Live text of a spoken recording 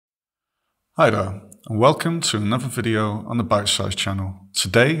Hi there, and welcome to another video on the Byte Size channel.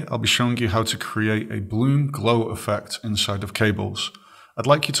 Today I'll be showing you how to create a bloom glow effect inside of cables. I'd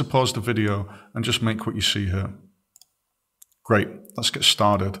like you to pause the video and just make what you see here. Great, let's get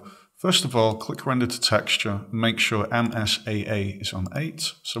started. First of all, click Render to Texture and make sure MSAA is on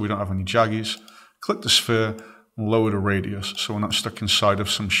 8 so we don't have any jaggies. Click the sphere and lower the radius so we're not stuck inside of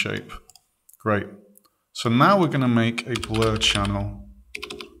some shape. Great. So now we're going to make a blur channel.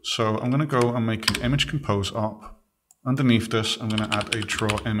 So I'm going to go and make an image compose op. Underneath this, I'm going to add a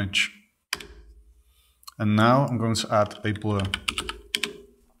draw image. And now I'm going to add a blur.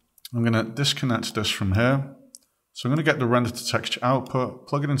 I'm going to disconnect this from here. So I'm going to get the render to texture output,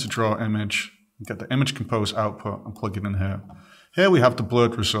 plug it into draw image, get the image compose output and plug it in here. Here we have the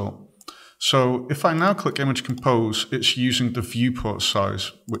blurred result. So if I now click image compose, it's using the viewport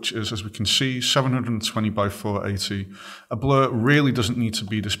size, which is, as we can see, 720 by 480. A blur really doesn't need to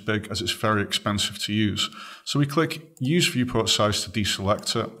be this big as it's very expensive to use. So we click use viewport size to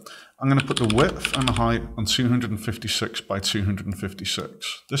deselect it. I'm going to put the width and the height on 256 by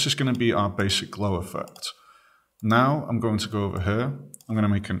 256. This is going to be our basic glow effect. Now I'm going to go over here. I'm going to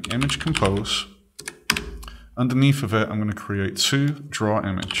make an image compose. Underneath of it, I'm going to create two draw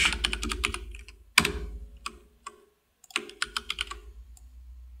image.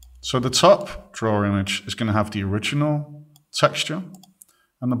 So the top draw image is going to have the original texture,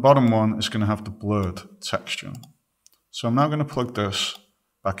 and the bottom one is going to have the blurred texture. So I'm now going to plug this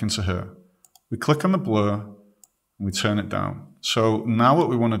back into here. We click on the blur, and we turn it down. So now what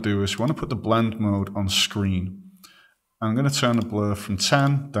we want to do is we want to put the blend mode on screen. I'm going to turn the blur from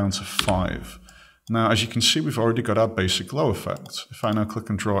 10 down to 5. Now, as you can see, we've already got our basic glow effect. If I now click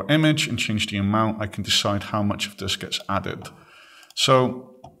on draw image and change the amount, I can decide how much of this gets added. So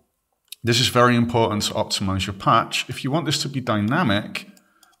this is very important to optimize your patch. If you want this to be dynamic,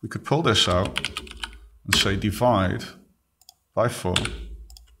 we could pull this out and say divide by 4.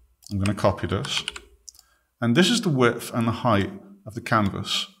 I'm going to copy this. And this is the width and the height of the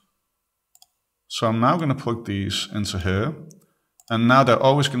canvas. So I'm now going to plug these into here. And now they're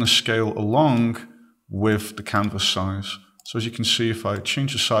always going to scale along with the canvas size. So as you can see, if I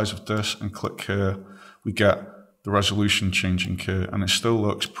change the size of this and click here, we get the resolution changing here, and it still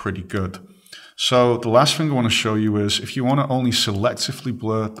looks pretty good. So the last thing I want to show you is if you want to only selectively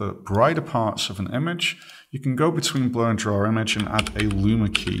blur the brighter parts of an image, you can go between blur and draw image and add a luma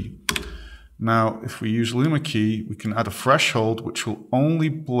key. Now, if we use luma key, we can add a threshold which will only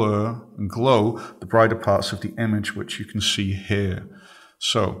blur and glow the brighter parts of the image, which you can see here.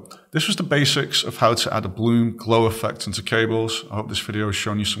 So this was the basics of how to add a bloom glow effect into cables. I hope this video has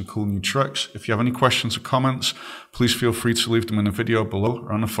shown you some cool new tricks. If you have any questions or comments, please feel free to leave them in the video below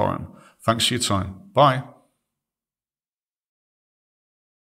or on the forum. Thanks for your time. Bye.